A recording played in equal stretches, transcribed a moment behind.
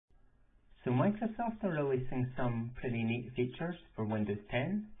So Microsoft are releasing some pretty neat features for Windows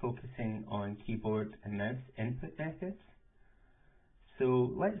 10, focusing on keyboard and mouse input methods.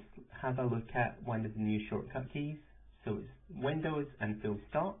 So let's have a look at one of the new shortcut keys. So it's Windows and full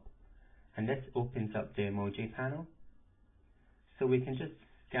stop, and this opens up the Emoji Panel. So we can just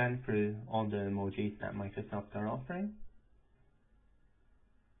scan through all the emojis that Microsoft are offering.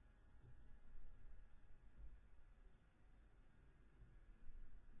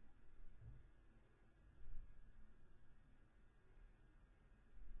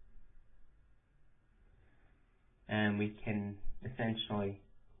 And we can essentially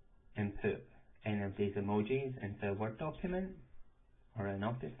input any of these emojis into a Word document or an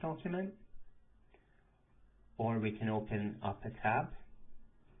Office document, or we can open up a tab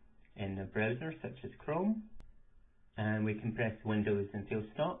in a browser such as Chrome, and we can press Windows and full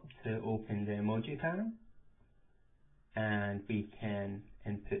stop to open the Emoji Panel, and we can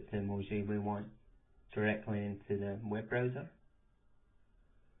input the emoji we want directly into the web browser.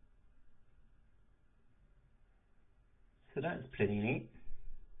 So that's pretty neat.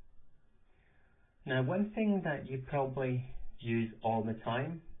 Now, one thing that you probably use all the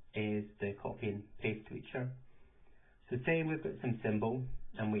time is the copy and paste feature. So say we've got some symbol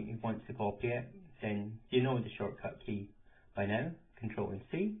and we want to copy it, then you know the shortcut key by now, Control and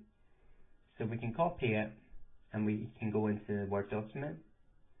C. So we can copy it and we can go into the Word document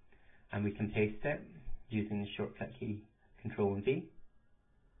and we can paste it using the shortcut key Control and V.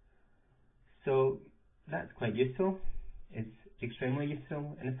 So that's quite useful. It's extremely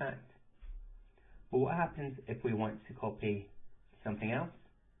useful in fact. But what happens if we want to copy something else?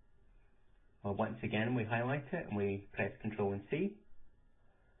 Well, once again we highlight it and we press Control and C.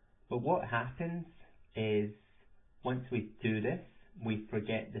 But what happens is once we do this, we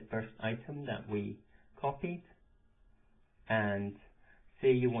forget the first item that we copied. And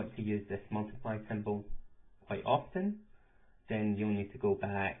say you want to use this multiply symbol quite often, then you'll need to go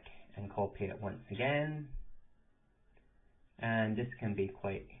back and copy it once again. And this can be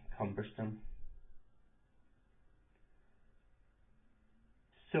quite cumbersome.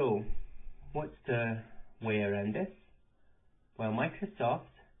 So, what's the way around this? Well,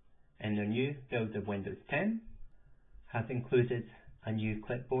 Microsoft, in their new build of Windows 10, have included a new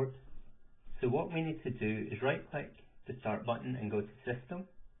clipboard. So what we need to do is right-click the Start button and go to System.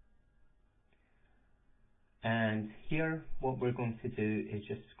 And here, what we're going to do is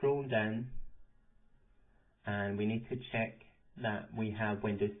just scroll down, and we need to check that we have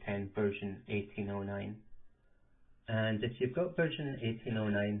Windows 10 version 1809. And if you've got version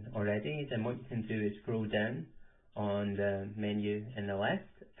 1809 already, then what you can do is scroll down on the menu in the left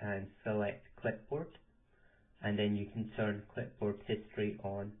and select Clipboard, and then you can turn Clipboard History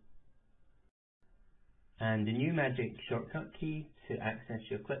on. And the new magic shortcut key to access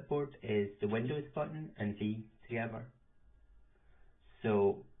your clipboard is the Windows button and V together.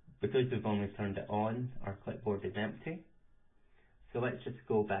 So because we've only turned it on, our clipboard is empty. So let's just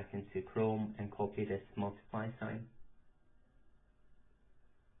go back into Chrome and copy this multiply sign.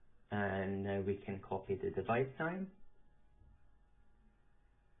 And now we can copy the divide sign.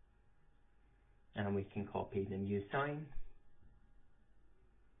 And we can copy the new sign.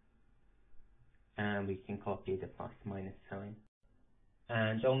 And we can copy the plus minus sign.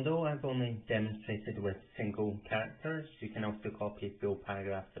 And although I've only demonstrated with single characters, you can also copy full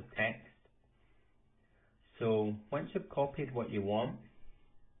paragraphs of text. So once you've copied what you want,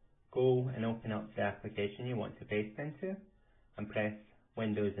 go and open up the application you want to paste into and press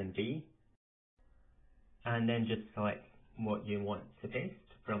Windows and V, and then just select what you want to paste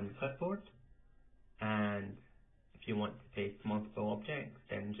from the clipboard. And if you want to paste multiple objects,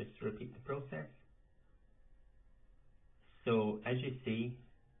 then just repeat the process. So as you see,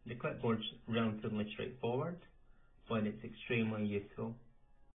 the clipboard's relatively straightforward, but it's extremely useful.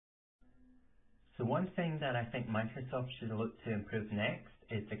 So one thing that I think Microsoft should look to improve next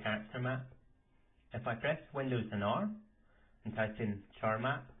is the character map. If I press Windows and R and type in char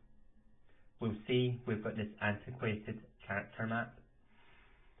map, we'll see we've got this antiquated character map.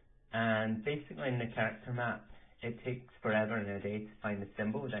 And basically in the character map, it takes forever and a day to find the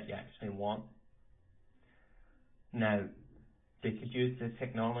symbol that you actually want. Now, they could use the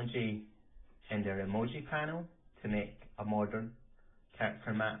technology in their Emoji Panel to make a modern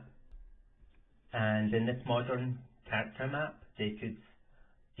character map. And in this modern character map, they could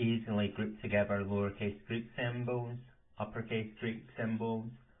easily group together lowercase Greek symbols, uppercase Greek symbols,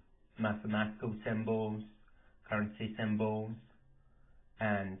 mathematical symbols, currency symbols,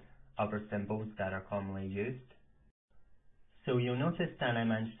 and other symbols that are commonly used. So you'll notice that I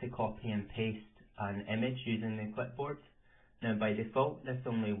managed to copy and paste an image using the clipboard. Now by default, this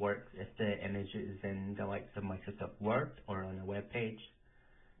only works if the image is in the likes of Microsoft Word or on a web page.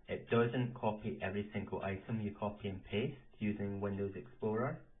 It doesn't copy every single item you copy and paste using Windows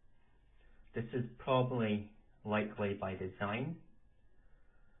Explorer. This is probably likely by design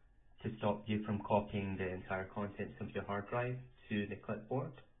to stop you from copying the entire contents of your hard drive to the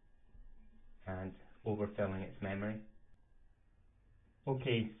clipboard and overfilling its memory.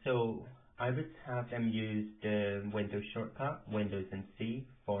 Okay, so I would have them use the Windows shortcut, Windows and C,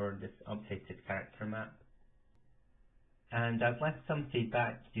 for this updated character map. And I've left some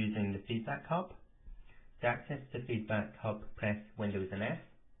feedback using the Feedback Hub. To access the Feedback Hub, press Windows and S.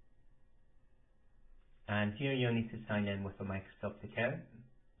 And here you'll need to sign in with a Microsoft account,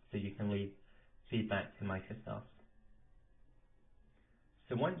 so you can leave feedback to Microsoft.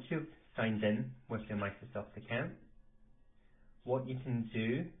 So once you've signed in with your Microsoft account, what you can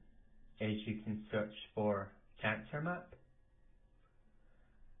do is you can search for character map,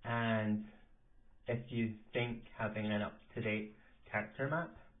 and if you think having an up-to-date character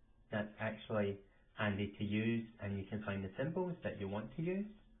map that's actually handy to use and you can find the symbols that you want to use,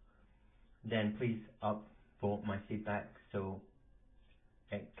 then please upvote my feedback so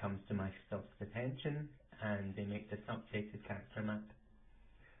it comes to Microsoft's attention and they make this updated character map.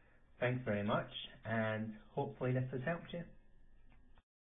 Thanks very much, and hopefully this has helped you.